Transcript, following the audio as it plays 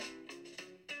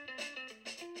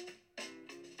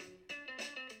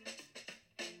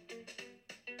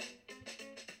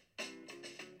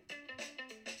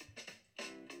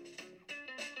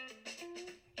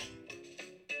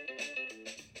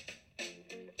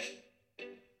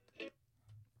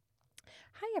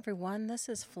everyone. This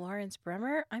is Florence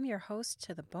Bremer. I'm your host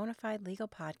to the Bonafide Legal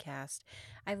Podcast.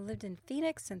 I've lived in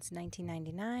Phoenix since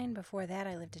 1999. Before that,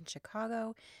 I lived in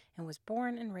Chicago and was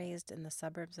born and raised in the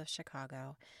suburbs of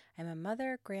Chicago. I'm a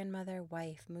mother, grandmother,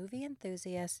 wife, movie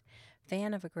enthusiast,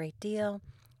 fan of a great deal,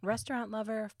 restaurant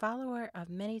lover, follower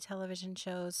of many television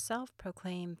shows,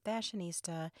 self-proclaimed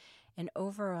fashionista, and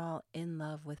overall in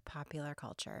love with popular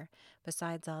culture.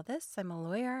 Besides all this, I'm a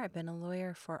lawyer. I've been a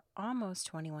lawyer for almost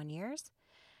 21 years.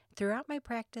 Throughout my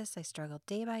practice, I struggled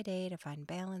day by day to find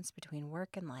balance between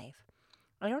work and life.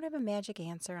 I don't have a magic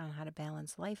answer on how to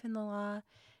balance life in the law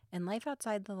and life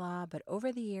outside the law, but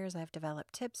over the years, I've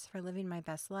developed tips for living my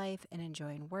best life and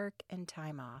enjoying work and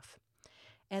time off.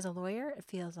 As a lawyer, it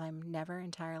feels I'm never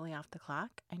entirely off the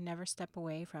clock. I never step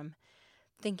away from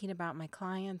thinking about my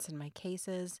clients and my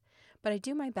cases, but I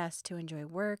do my best to enjoy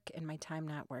work and my time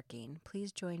not working.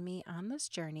 Please join me on this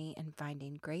journey in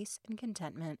finding grace and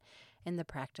contentment in the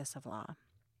practice of law.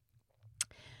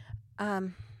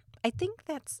 I think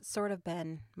that's sort of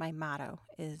been my motto,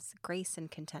 is grace and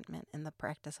contentment in the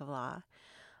practice of law,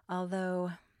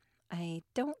 although I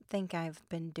don't think I've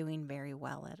been doing very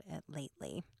well at it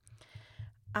lately.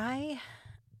 I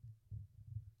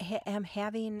am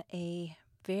having a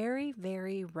very,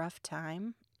 very rough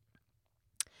time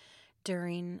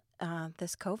during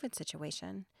this COVID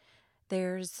situation.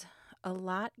 There's a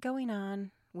lot going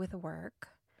on with work.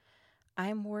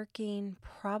 I'm working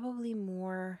probably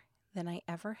more than I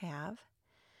ever have.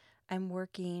 I'm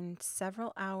working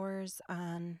several hours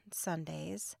on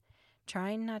Sundays,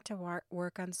 trying not to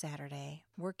work on Saturday,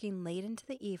 working late into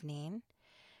the evening.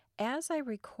 As I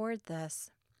record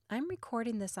this, I'm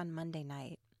recording this on Monday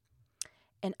night,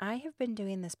 and I have been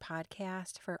doing this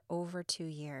podcast for over 2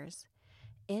 years.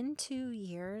 In 2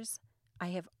 years, I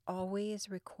have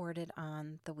always recorded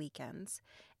on the weekends.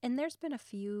 And there's been a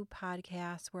few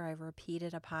podcasts where I've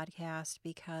repeated a podcast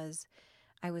because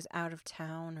I was out of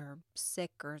town or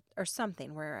sick or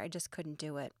something where I just couldn't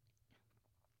do it.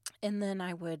 And then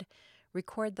I would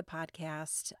record the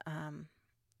podcast,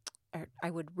 or I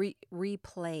would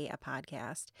replay a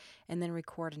podcast and then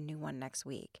record a new one next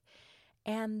week.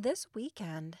 And this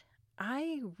weekend,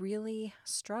 I really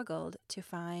struggled to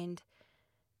find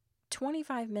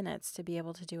 25 minutes to be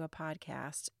able to do a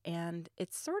podcast, and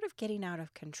it's sort of getting out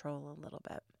of control a little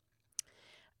bit.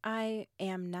 I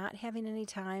am not having any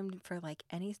time for like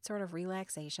any sort of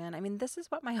relaxation. I mean, this is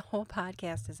what my whole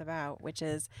podcast is about, which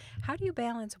is how do you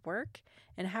balance work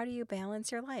and how do you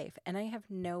balance your life? And I have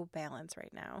no balance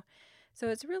right now. So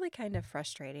it's really kind of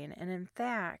frustrating. And in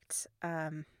fact,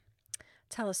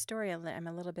 tell a story that I'm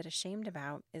a little bit ashamed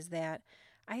about is that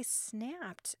I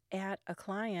snapped at a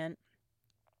client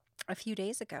a few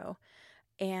days ago,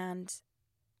 and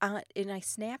I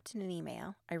snapped in an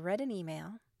email. I read an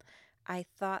email. I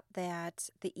thought that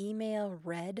the email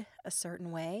read a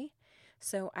certain way,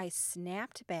 so I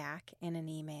snapped back in an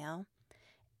email,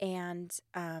 and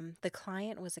the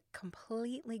client was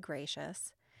completely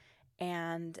gracious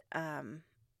and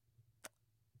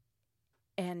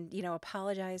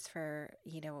apologized for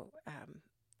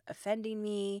offending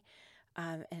me,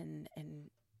 and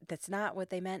that's not what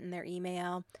they meant in their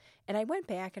email. And I went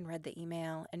back and read the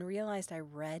email and realized I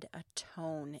read a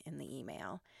tone in the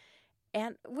email,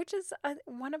 and which is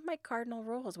one of my cardinal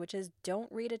rules, which is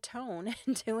don't read a tone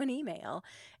into an email.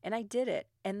 And I did it,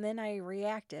 and then I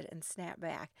reacted and snapped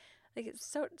back. Like it's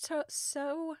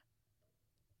so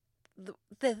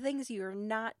the things you're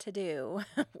not to do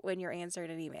when you're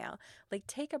answering an email. Like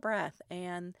take a breath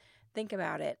and think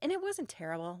about it. And it wasn't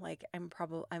terrible. Like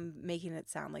I'm making it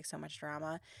sound like so much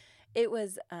drama. It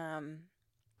was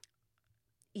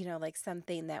like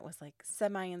something that was like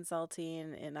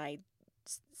semi-insulting, and I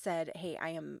said, "Hey, I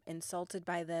am insulted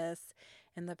by this."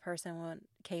 And the person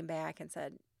came back and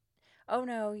said, "Oh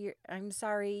no, I'm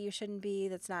sorry, you shouldn't be.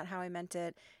 That's not how I meant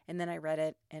it." And then I read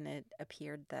it, and it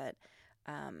appeared that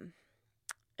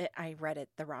I read it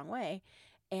the wrong way.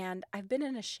 And I've been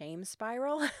in a shame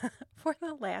spiral for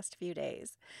the last few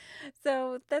days.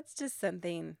 So that's just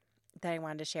something that I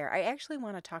wanted to share. I actually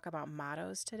want to talk about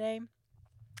mottos today.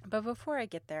 But before I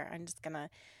get there, I'm just going to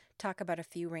talk about a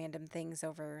few random things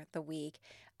over the week.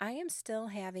 I am still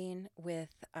having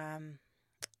with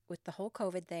the whole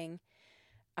COVID thing,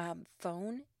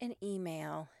 phone and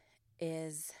email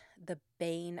is the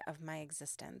bane of my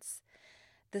existence.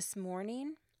 This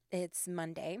morning, it's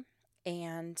Monday,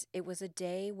 and it was a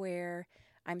day where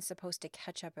I'm supposed to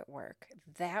catch up at work.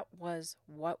 That was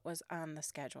what was on the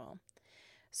schedule.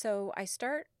 So I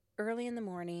start early in the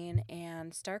morning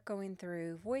and start going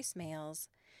through voicemails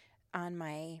on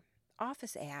my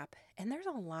Office app, and there's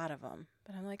a lot of them,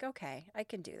 but I'm like, okay, I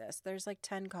can do this. There's like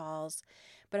 10 calls,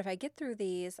 but if I get through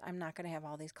these, I'm not going to have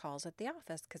all these calls at the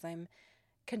office because I'm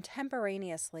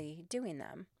contemporaneously doing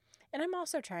them. And I'm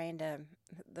also trying to,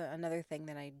 another thing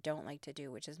that I don't like to do,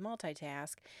 which is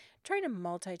multitask, trying to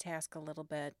multitask a little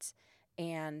bit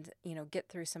and, get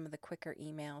through some of the quicker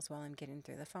emails while I'm getting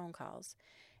through the phone calls.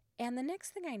 And the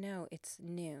next thing I know, it's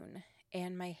noon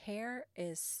and my hair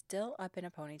is still up in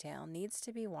a ponytail, needs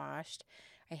to be washed.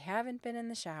 I haven't been in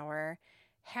the shower.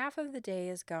 Half of the day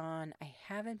is gone. I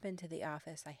haven't been to the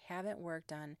office. I haven't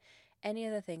worked on any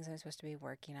of the things I'm supposed to be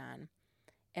working on.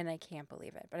 And I can't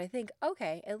believe it. But I think,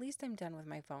 okay, at least I'm done with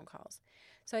my phone calls.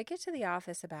 So I get to the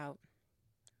office about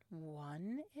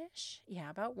 1-ish. Yeah,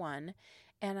 about 1.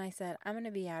 And I said, I'm going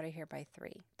to be out of here by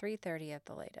 3:30 at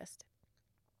the latest.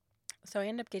 So I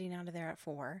end up getting out of there at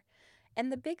 4. And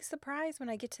the big surprise when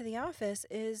I get to the office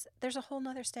is there's a whole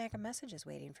nother stack of messages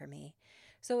waiting for me.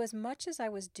 So as much as I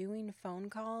was doing phone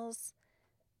calls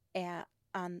at,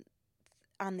 on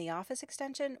the office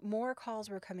extension, more calls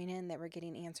were coming in that were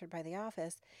getting answered by the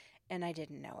office, and I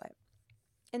didn't know it.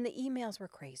 And the emails were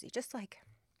crazy, just like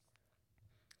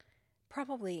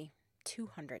probably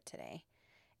 200 today.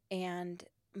 And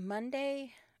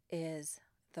Monday is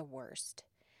the worst.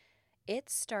 It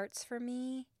starts for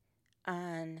me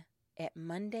at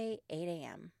Monday 8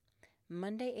 a.m.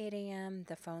 Monday 8 a.m.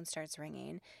 the phone starts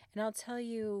ringing. And I'll tell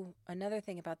you another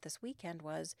thing about this weekend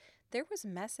was there was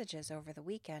messages over the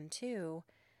weekend too.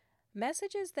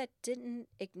 Messages that didn't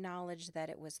acknowledge that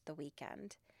it was the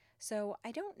weekend. So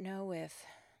I don't know if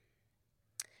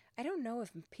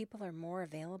people are more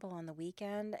available on the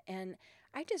weekend, and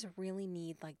I just really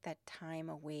need like that time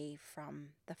away from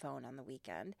the phone on the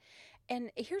weekend.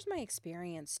 And here's my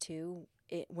experience too,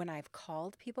 when I've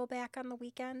called people back on the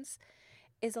weekends,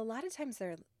 is a lot of times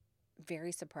they're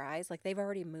very surprised. Like they've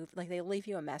already moved, like they leave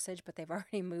you a message, but they've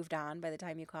already moved on by the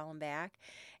time you call them back.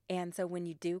 And so when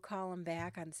you do call them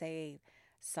back on, say,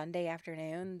 Sunday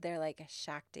afternoon, they're like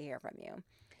shocked to hear from you.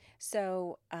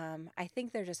 So I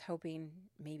think they're just hoping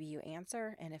maybe you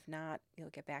answer, and if not, you'll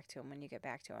get back to them when you get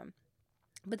back to them.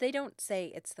 But they don't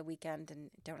say it's the weekend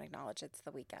and don't acknowledge it's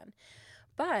the weekend.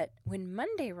 But when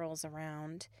Monday rolls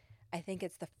around, I think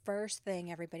it's the first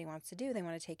thing everybody wants to do. They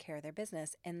want to take care of their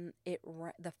business, and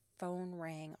the phone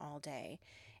rang all day,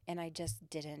 and I just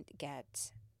didn't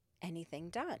get anything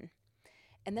done.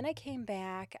 And then I came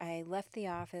back. I left the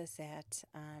office at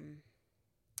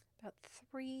about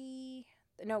 3,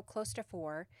 no, close to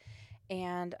 4.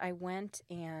 And I went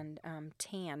and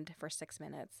tanned for 6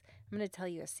 minutes. I'm going to tell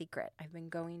you a secret. I've been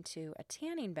going to a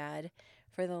tanning bed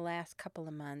for the last couple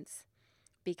of months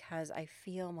because I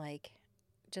feel like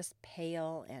just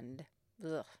pale and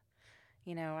ugh.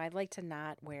 I'd like to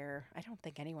not wear, I don't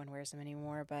think anyone wears them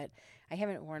anymore, but I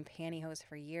haven't worn pantyhose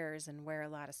for years and wear a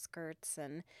lot of skirts,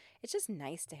 and it's just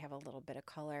nice to have a little bit of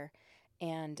color.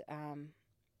 And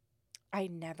I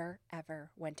never,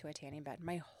 ever went to a tanning bed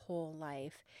my whole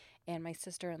life. And my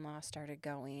sister-in-law started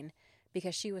going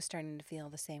because she was starting to feel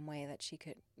the same way, that she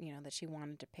could, that she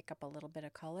wanted to pick up a little bit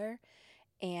of color.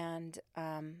 And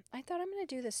I thought, I'm going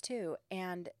to do this too.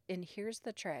 And here's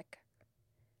the trick.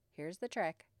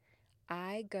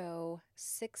 I go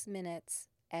 6 minutes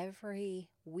every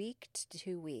week to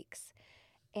 2 weeks.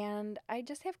 And I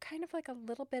just have kind of like a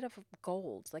little bit of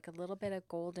gold, like a little bit of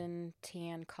golden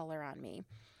tan color on me.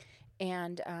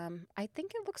 And I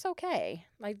think it looks okay.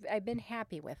 I've been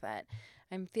happy with it.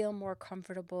 I feel more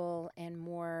comfortable and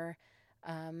more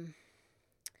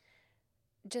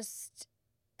just,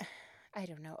 I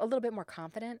don't know, a little bit more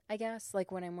confident, I guess.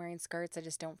 Like when I'm wearing skirts, I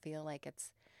just don't feel like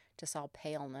it's just all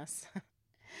paleness.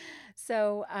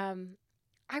 So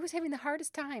I was having the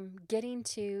hardest time getting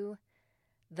to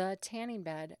the tanning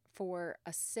bed for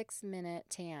a 6-minute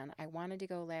tan. I wanted to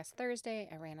go last Thursday.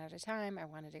 I ran out of time. I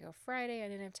wanted to go Friday. I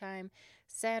didn't have time.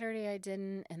 Saturday, I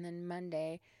didn't. And then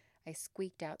Monday, I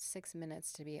squeaked out 6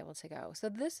 minutes to be able to go. So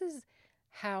this is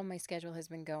how my schedule has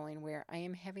been going, where I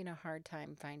am having a hard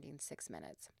time finding 6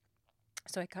 minutes.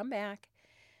 So I come back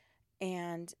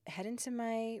and head into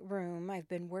my room. I've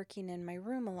been working in my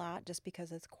room a lot just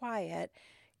because it's quiet.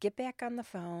 Get back on the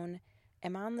phone.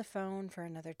 I'm on the phone for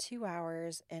another 2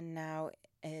 hours, and now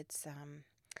it's,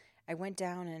 I went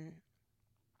down and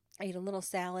I ate a little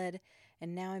salad,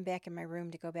 and now I'm back in my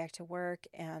room to go back to work,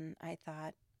 and I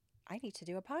thought, I need to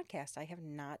do a podcast. I have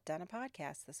not done a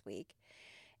podcast this week.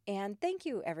 And thank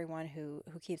you, everyone who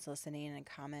keeps listening and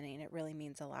commenting. It really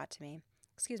means a lot to me.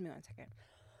 Excuse me one second.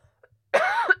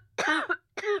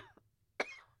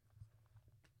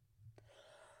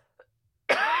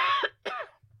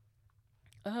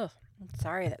 Oh,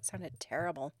 sorry, that sounded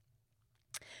terrible.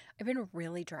 I've been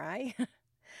really dry.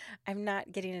 I'm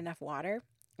not getting enough water,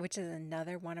 which is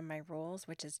another one of my rules,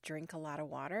 which is drink a lot of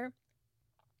water.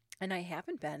 And I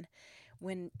haven't been.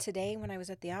 When I was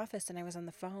at the office and I was on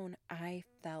the phone, I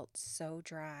felt so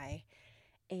dry.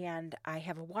 And I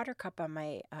have a water cup on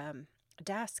my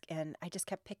desk, and I just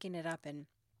kept picking it up and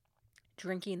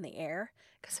drinking the air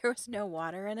because there was no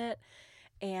water in it.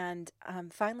 And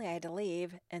finally, I had to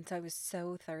leave. And so I was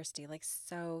so thirsty, like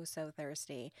so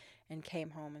thirsty, and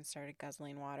came home and started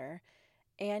guzzling water.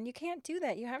 And you can't do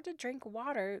that. You have to drink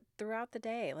water throughout the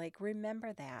day. Like,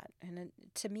 remember that. And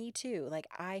to me, too, like,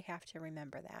 I have to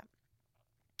remember that.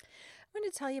 I'm going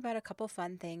to tell you about a couple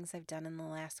fun things I've done in the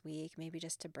last week, maybe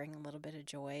just to bring a little bit of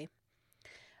joy.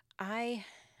 I,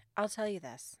 I'll tell you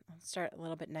this. I'll start a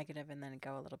little bit negative and then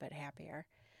go a little bit happier.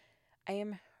 I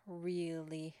am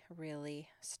really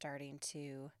starting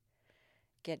to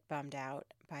get bummed out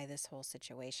by this whole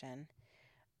situation.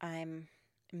 I'm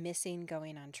missing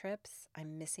going on trips.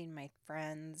 I'm missing my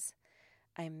friends.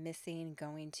 I'm missing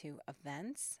going to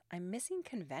events. I'm missing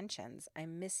conventions.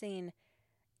 I'm missing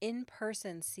in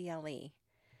person CLE.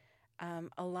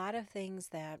 A lot of things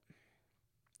that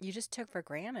you just took for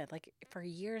granted, like for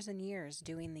years and years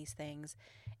doing these things,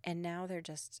 and now they're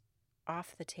just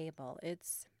off the table.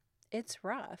 It's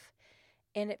rough.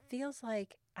 And it feels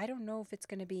like I don't know if it's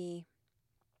going to be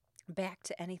back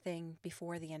to anything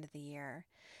before the end of the year.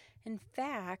 In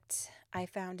fact, I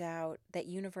found out that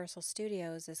Universal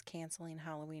Studios is canceling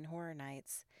Halloween Horror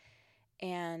Nights.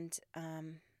 And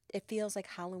it feels like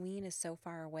Halloween is so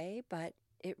far away, but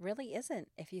it really isn't.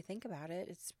 If you think about it,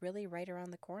 it's really right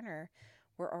around the corner.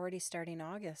 We're already starting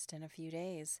August in a few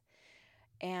days.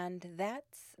 And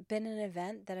that's been an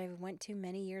event that I went to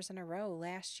many years in a row.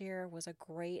 Last year was a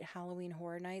great Halloween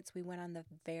Horror Nights. We went on the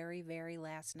very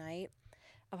last night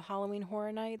of Halloween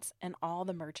Horror Nights, and all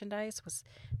the merchandise was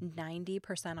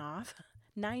 90% off.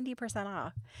 90%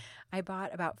 off. I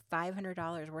bought about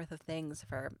 $500 worth of things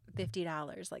for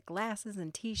 $50, like glasses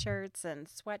and t-shirts and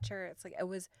sweatshirts. Like, it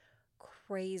was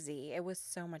crazy. It was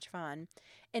so much fun.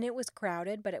 And it was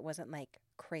crowded, but it wasn't like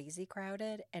crazy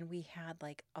crowded. And we had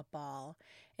like a ball.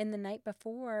 And the night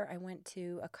before, I went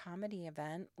to a comedy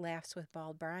event, Laughs with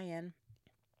Bald Brian,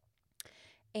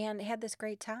 and had this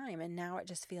great time. And now it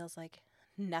just feels like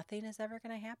nothing is ever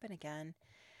going to happen again.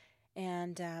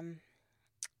 And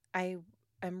I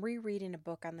am rereading a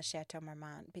book on the Chateau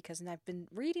Marmont because I've been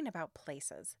reading about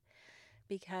places.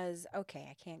 Because, okay,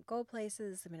 I can't go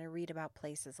places. I'm going to read about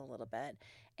places a little bit.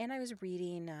 And I was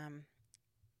reading,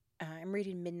 I'm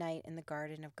reading Midnight in the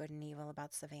Garden of Good and Evil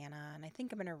about Savannah. And I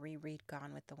think I'm going to reread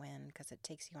Gone with the Wind because it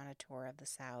takes you on a tour of the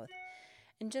South.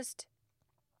 And just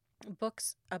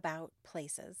books about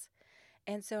places.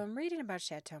 And so I'm reading about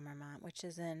Chateau Marmont, which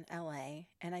is in LA,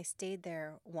 and I stayed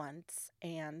there once,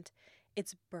 and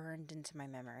it's burned into my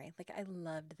memory. Like, I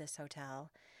loved this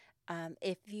hotel.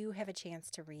 If you have a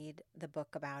chance to read the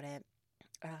book about it,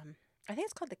 I think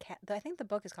it's called I think the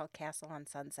book is called Castle on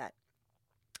Sunset.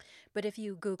 But if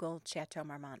you Google Chateau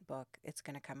Marmont book, it's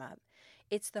going to come up.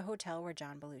 It's the hotel where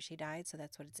John Belushi died, so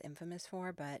that's what it's infamous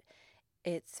for. But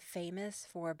it's famous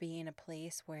for being a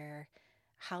place where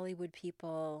Hollywood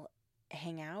people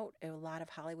hang out. A lot of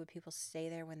Hollywood people stay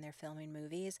there when they're filming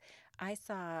movies. I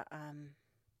saw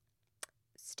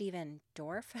Steven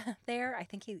Dorff there. I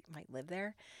think he might live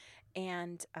there.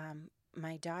 And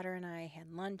my daughter and I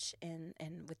had lunch and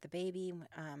with the baby,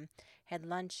 had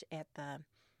lunch at the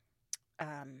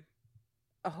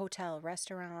a hotel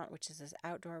restaurant, which is this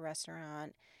outdoor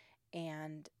restaurant.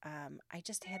 And I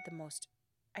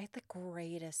had the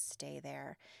greatest stay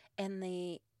there. And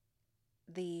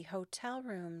the hotel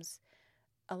rooms,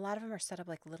 a lot of them are set up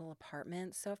like little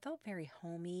apartments, so it felt very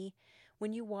homey.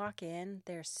 When you walk in,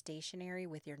 there's stationery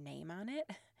with your name on it.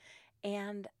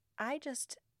 And I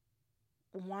just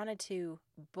wanted to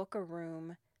book a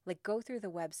room, like go through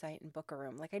the website and book a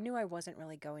room. Like, I knew I wasn't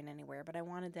really going anywhere, but I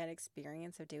wanted that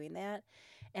experience of doing that.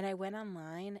 And I went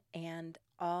online and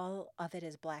all of it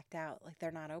is blacked out, like they're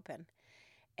not open.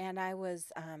 And I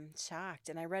was shocked.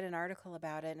 And I read an article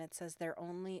about it, and it says they're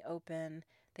only open,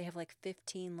 they have like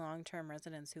 15 long term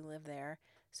residents who live there.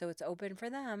 So it's open for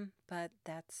them, but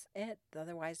that's it.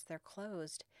 Otherwise, they're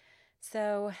closed.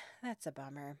 So that's a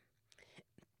bummer.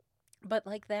 But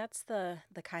like, that's the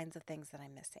kinds of things that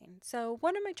I'm missing. So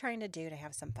what am I trying to do to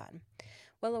have some fun?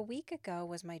 Well, a week ago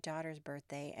was my daughter's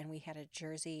birthday, and we had a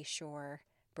Jersey Shore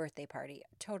birthday party.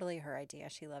 Totally her idea.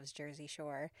 She loves Jersey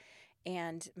Shore.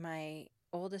 And my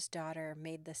oldest daughter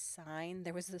made this sign.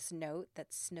 There was this note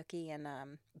that Snooki and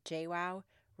JWoww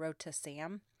wrote to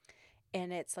Sam.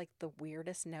 And it's like the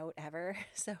weirdest note ever.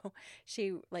 So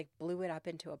she like blew it up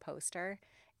into a poster.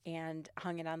 and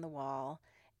hung it on the wall.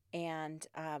 And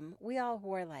we all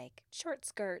wore like short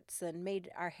skirts and made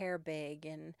our hair big.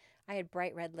 And I had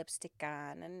bright red lipstick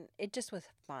on. And it just was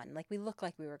fun. Like we looked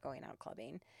like we were going out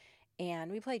clubbing. And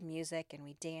we played music and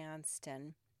we danced.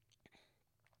 And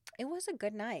it was a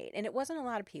good night. And it wasn't a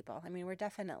lot of people. I mean, we're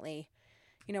definitely,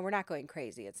 we're not going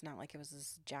crazy. It's not like it was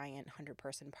this giant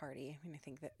 100-person party. I mean, I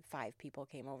think that 5 people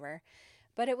came over.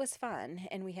 But it was fun.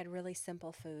 And we had really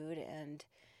simple food. And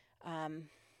um,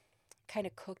 kind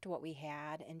of cooked what we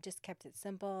had and just kept it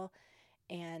simple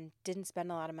and didn't spend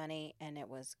a lot of money, and it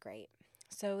was great.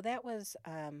 So that was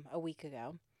a week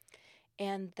ago.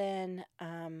 And then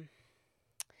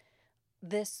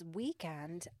this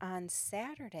weekend on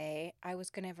Saturday, I was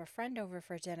going to have a friend over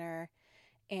for dinner,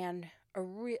 and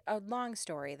a long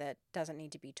story that doesn't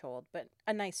need to be told, but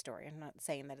a nice story. I'm not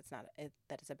saying that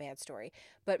that it's a bad story,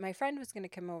 but my friend was going to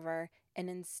come over, and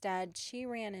instead she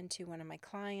ran into one of my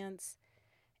clients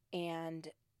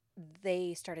and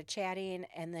they started chatting,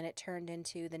 and then it turned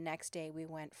into the next day we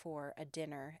went for a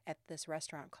dinner at this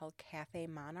restaurant called Cafe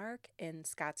Monarch in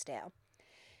Scottsdale.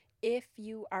 If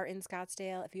you are in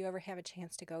Scottsdale, if you ever have a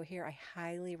chance to go here, I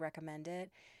highly recommend it.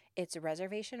 It's a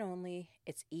reservation only,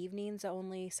 it's evenings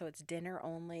only, so it's dinner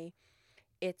only.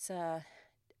 It's a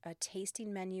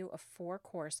tasting menu of 4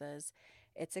 courses.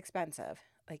 It's expensive.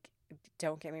 Like,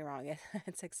 don't get me wrong,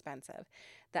 it's expensive.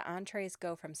 The entrees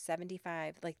go from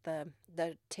 75, like the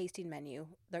tasting menu,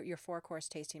 your 4 course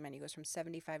tasting menu goes from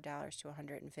 $75 to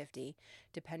 150,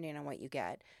 depending on what you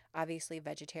get. Obviously,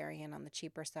 vegetarian on the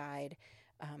cheaper side,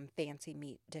 fancy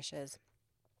meat dishes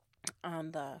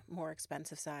on the more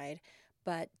expensive side,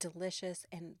 but delicious,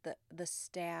 and the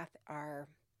staff are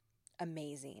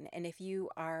amazing. And if you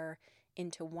are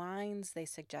into wines, they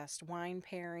suggest wine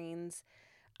pairings.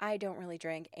 I don't really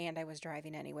drink, and I was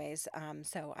driving anyways,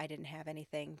 so I didn't have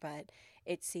anything, but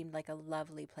it seemed like a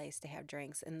lovely place to have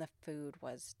drinks, and the food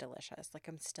was delicious. Like,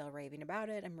 I'm still raving about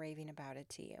it. I'm raving about it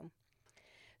to you.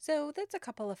 So that's a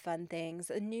couple of fun things.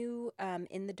 A new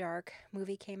In the Dark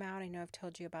movie came out. I know I've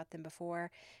told you about them before.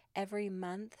 Every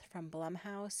month from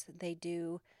Blumhouse, they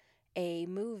do a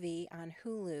movie on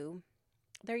Hulu.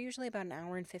 They're usually about an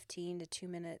hour and 15 to 2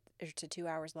 minutes or to 2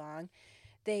 hours long.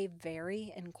 They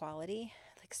vary in quality.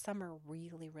 Like some are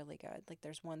really, really good. Like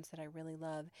there's ones that I really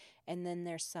love, and then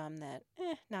there's some that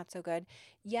not so good.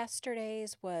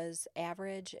 Yesterday's was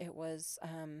average. It was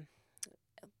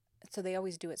so they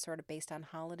always do it sort of based on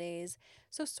holidays.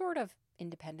 So sort of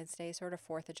Independence Day, sort of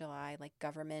 4th of July, like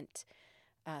government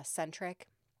centric.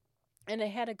 And it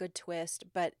had a good twist,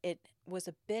 but it was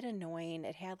a bit annoying.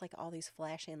 It had like all these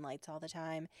flashing lights all the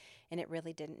time, and it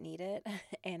really didn't need it.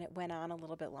 And it went on a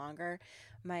little bit longer.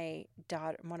 One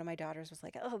of my daughters was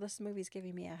like, "Oh, this movie's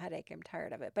giving me a headache. I'm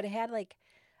tired of it." But it had like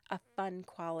a fun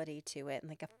quality to it and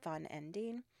like a fun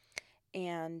ending,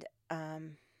 and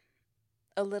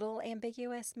a little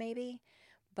ambiguous maybe,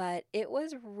 but it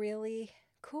was really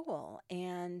cool.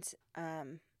 And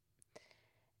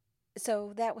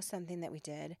so that was something that we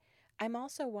did. I'm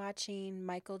also watching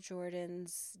Michael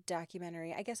Jordan's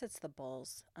documentary. I guess it's the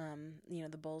Bulls,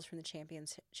 the Bulls from the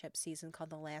championship season called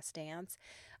The Last Dance.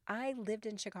 I lived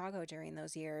in Chicago during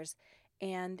those years,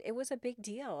 and it was a big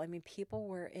deal. I mean, people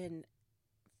were in,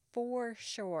 for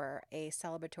sure, a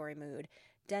celebratory mood.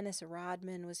 Dennis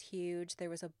Rodman was huge. There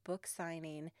was a book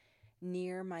signing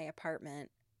near my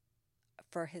apartment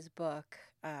for his book.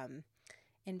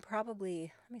 In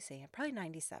probably, let me see, probably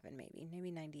 97,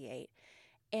 maybe 98.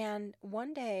 And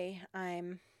one day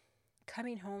I'm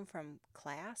coming home from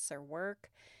class or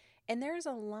work, and there's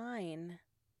a line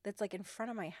that's like in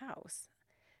front of my house.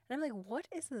 And I'm like, what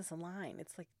is this line?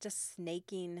 It's like just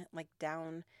snaking like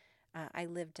down. I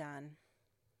lived on,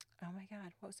 oh my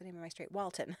God, what was the name of my street?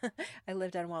 Walton. I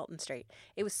lived on Walton Street.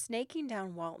 It was snaking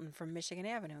down Walton from Michigan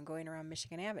Avenue and going around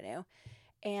Michigan Avenue.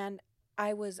 And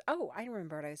I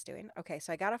remember what I was doing. Okay,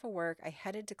 so I got off of work. I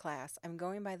headed to class. I'm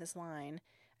going by this line.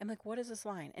 I'm like, what is this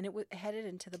line? And headed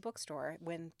into the bookstore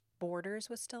when Borders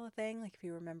was still a thing, like if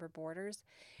you remember Borders.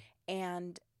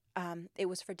 And it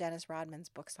was for Dennis Rodman's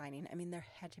book signing. I mean, there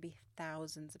had to be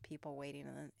thousands of people waiting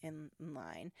in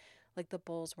line. Like the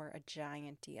Bulls were a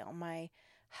giant deal. My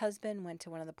husband went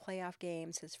to one of the playoff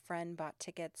games. His friend bought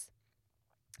tickets.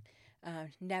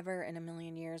 Never in a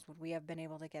million years would we have been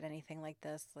able to get anything like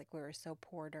this. Like we were so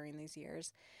poor during these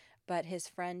years. But his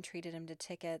friend treated him to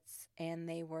tickets, and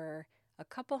they were a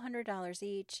couple $100s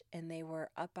each, and they were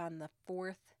up on the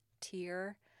 4th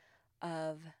tier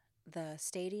of the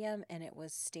stadium, and it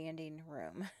was standing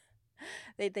room.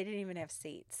 They didn't even have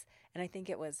seats. And I think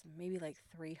it was maybe like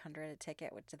 300 a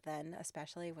ticket, which then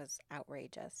especially was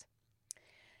outrageous.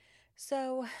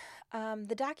 So,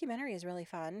 the documentary is really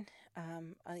fun.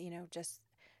 Just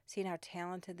seeing how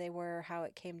talented they were, how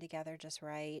it came together just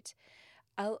right.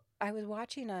 I was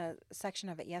watching a section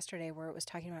of it yesterday where it was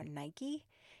talking about Nike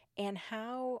and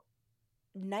how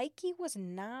Nike was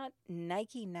not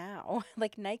Nike now.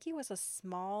 Like Nike was a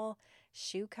small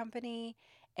shoe company,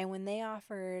 and when they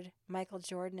offered Michael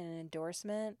Jordan an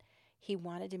endorsement, he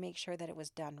wanted to make sure that it was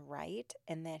done right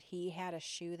and that he had a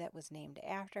shoe that was named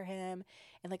after him.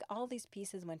 And like all these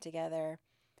pieces went together.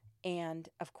 And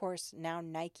of course, now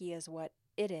Nike is what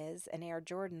it is, and Air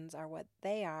Jordans are what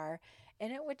they are.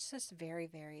 And it was just very,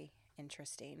 very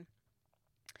interesting.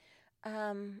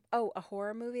 A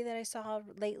horror movie that I saw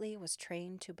lately was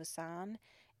Train to Busan.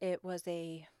 I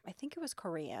think it was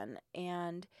Korean,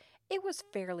 and it was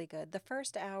fairly good. The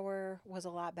first hour was a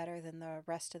lot better than the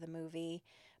rest of the movie,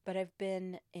 but I've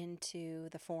been into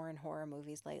the foreign horror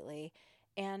movies lately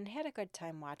and had a good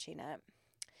time watching it.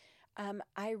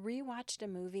 I rewatched a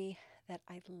movie that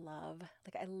I love.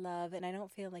 Like, I love, and I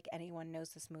don't feel like anyone knows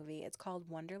this movie. It's called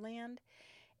Wonderland.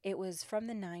 It was from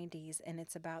the 90s, and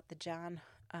it's about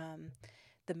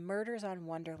the murders on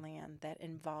Wonderland that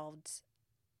involved,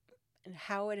 and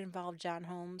how it involved John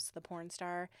Holmes, the porn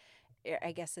star,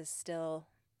 I guess is still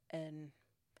an,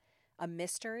 a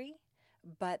mystery.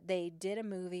 But they did a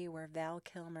movie where Val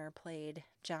Kilmer played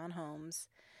John Holmes.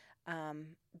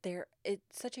 It's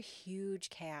such a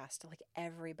huge cast. Like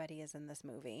everybody is in this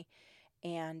movie,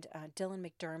 and Dylan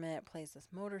McDermott plays this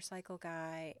motorcycle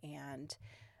guy, and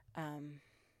um,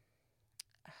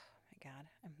 my God,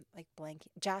 I'm like blank.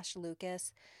 Josh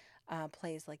Lucas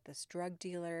plays like this drug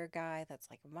dealer guy that's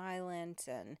like violent,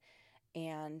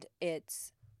 and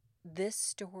it's this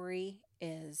story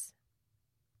is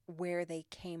where they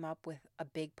came up with a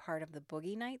big part of the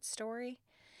Boogie Nights story.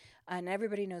 And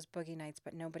everybody knows Boogie Nights,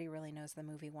 but nobody really knows the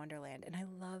movie Wonderland. And I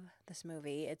love this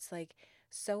movie. It's like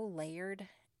so layered.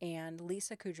 And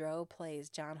Lisa Kudrow plays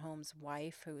John Holmes'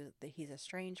 wife, who he's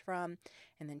estranged from,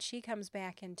 and then she comes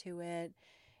back into it.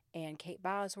 And Kate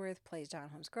Bosworth plays John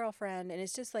Holmes' girlfriend, and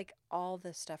it's just like all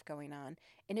this stuff going on,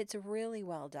 and it's really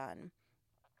well done.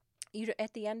 You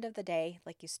at the end of the day,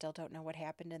 like you still don't know what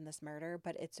happened in this murder,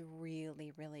 but it's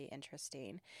really, really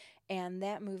interesting. And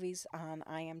that movie's on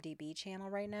IMDb channel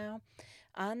right now.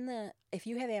 If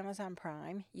you have Amazon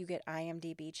Prime, you get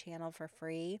IMDb channel for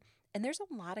free, and there's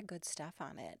a lot of good stuff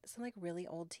on it. Some like really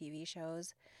old TV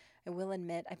shows. I will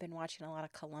admit I've been watching a lot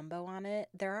of Columbo on it.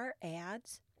 There are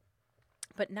ads,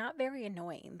 but not very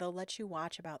annoying. They'll let you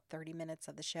watch about 30 minutes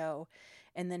of the show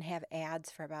and then have ads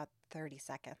for about 30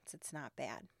 seconds. It's not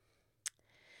bad.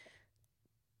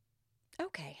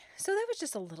 Okay, so that was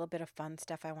just a little bit of fun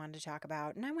stuff I wanted to talk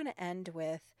about. And I want to end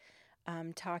with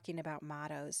talking about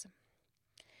mottos.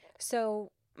 So,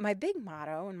 my big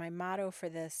motto and my motto for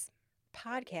this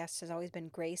podcast has always been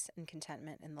grace and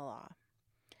contentment in the law.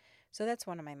 So, that's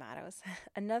one of my mottos.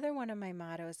 Another one of my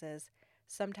mottos is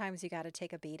sometimes you got to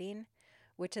take a beating,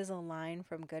 which is a line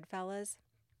from Goodfellas.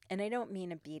 And I don't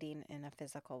mean a beating in a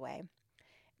physical way,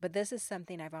 but this is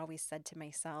something I've always said to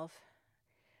myself.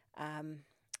 Um,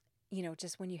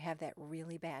 just when you have that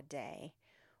really bad day,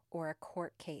 or a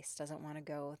court case doesn't want to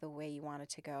go the way you want it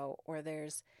to go, or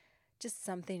there's just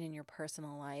something in your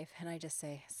personal life, and I just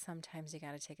say, sometimes you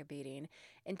got to take a beating.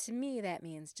 And to me, that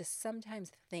means just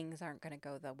sometimes things aren't going to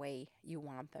go the way you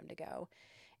want them to go.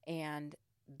 And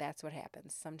that's what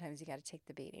happens. Sometimes you got to take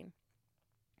the beating.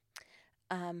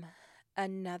 Um,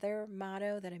 Another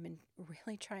motto that I've been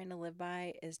really trying to live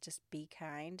by is just be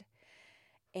kind.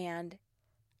 And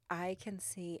I can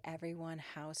see everyone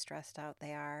how stressed out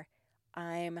they are.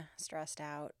 I'm stressed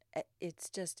out. It's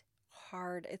just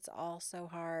hard. It's all so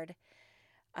hard.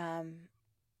 Um,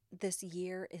 this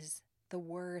year is the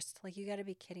worst. Like, you got to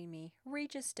be kidding me.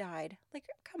 Regis died. Like,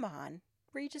 come on.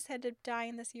 Regis had to die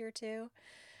in this year too.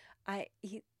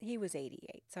 He was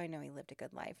 88, so I know he lived a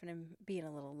good life, and I'm being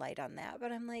a little light on that.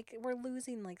 But I'm like, we're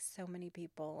losing like so many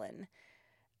people,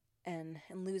 and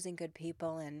losing good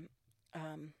people, and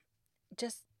um,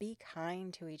 just be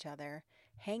kind to each other.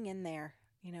 Hang in there,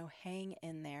 hang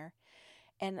in there.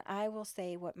 And I will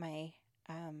say what my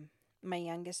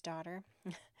youngest daughter,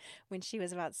 when she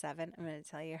was about 7, I'm going to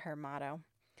tell you her motto.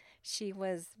 She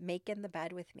was making the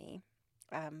bed with me.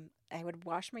 I would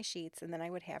wash my sheets, and then I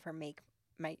would have her make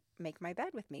my bed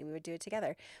with me. We would do it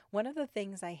together. One of the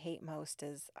things I hate most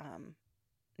is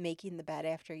making the bed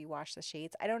after you wash the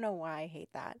sheets. I don't know why I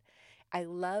hate that. I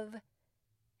love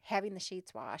having the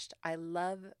sheets washed. I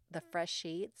love the fresh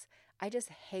sheets. I just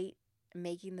hate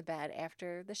making the bed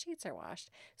after the sheets are washed.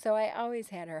 So I always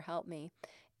had her help me.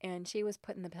 And she was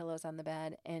putting the pillows on the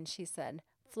bed, and she said,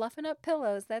 Fluffing up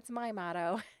pillows, that's my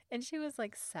motto. And she was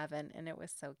like 7, and it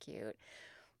was so cute.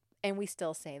 And we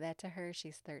still say that to her.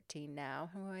 She's 13 now.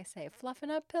 And I say,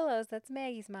 fluffing up pillows, that's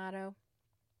Maggie's motto.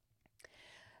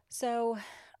 So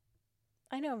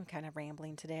I know I'm kind of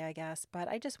rambling today, I guess, but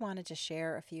I just wanted to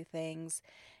share a few things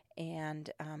and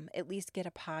at least get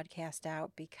a podcast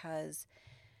out because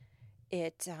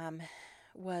it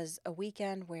was a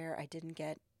weekend where I didn't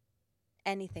get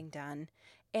anything done.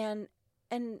 And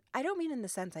I don't mean in the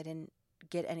sense I didn't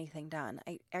get anything done.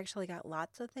 I actually got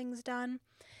lots of things done,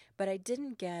 but I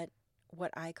didn't get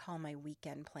what I call my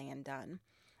weekend plan done.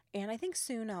 And I think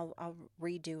soon I'll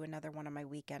redo another one of my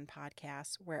weekend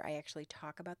podcasts where I actually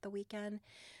talk about the weekend,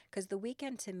 because the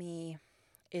weekend to me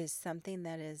is something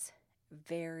that is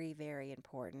very, very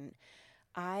important.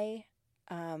 I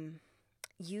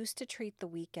used to treat the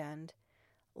weekend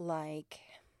like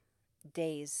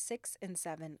days 6 and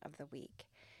 7 of the week.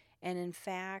 And in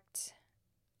fact,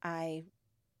 I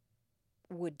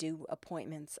would do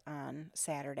appointments on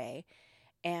Saturday.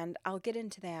 And I'll get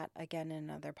into that again in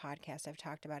another podcast. I've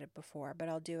talked about it before, but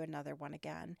I'll do another one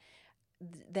again.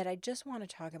 That I just want to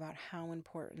talk about how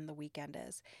important the weekend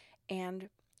is. And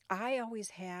I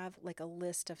always have like a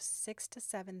list of 6 to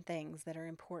 7 things that are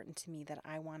important to me that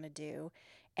I want to do.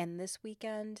 And this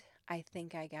weekend, I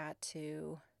think I got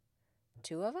to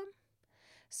 2 of them.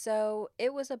 So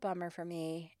it was a bummer for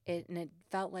me. And it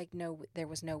felt like there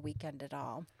was no weekend at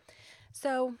all.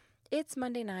 So it's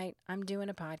Monday night. I'm doing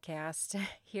a podcast.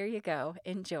 Here you go.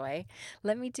 Enjoy.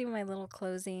 Let me do my little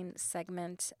closing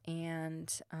segment and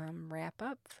wrap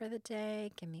up for the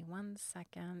day. Give me 1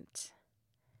 second.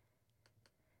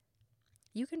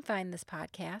 You can find this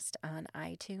podcast on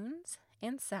iTunes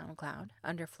and SoundCloud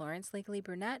under Florence Legally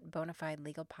Brunette Bonafide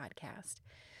Legal Podcast.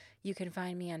 You can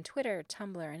find me on Twitter,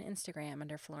 Tumblr, and Instagram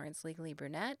under Florence Legally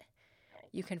Brunette.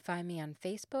 You can find me on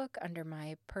Facebook under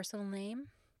my personal name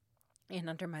and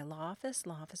under my law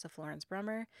office of Florence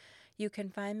Brummer. You can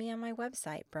find me on my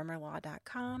website,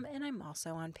 brummerlaw.com, and I'm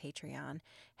also on Patreon.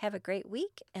 Have a great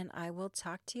week, and I will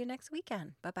talk to you next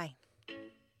weekend. Bye-bye.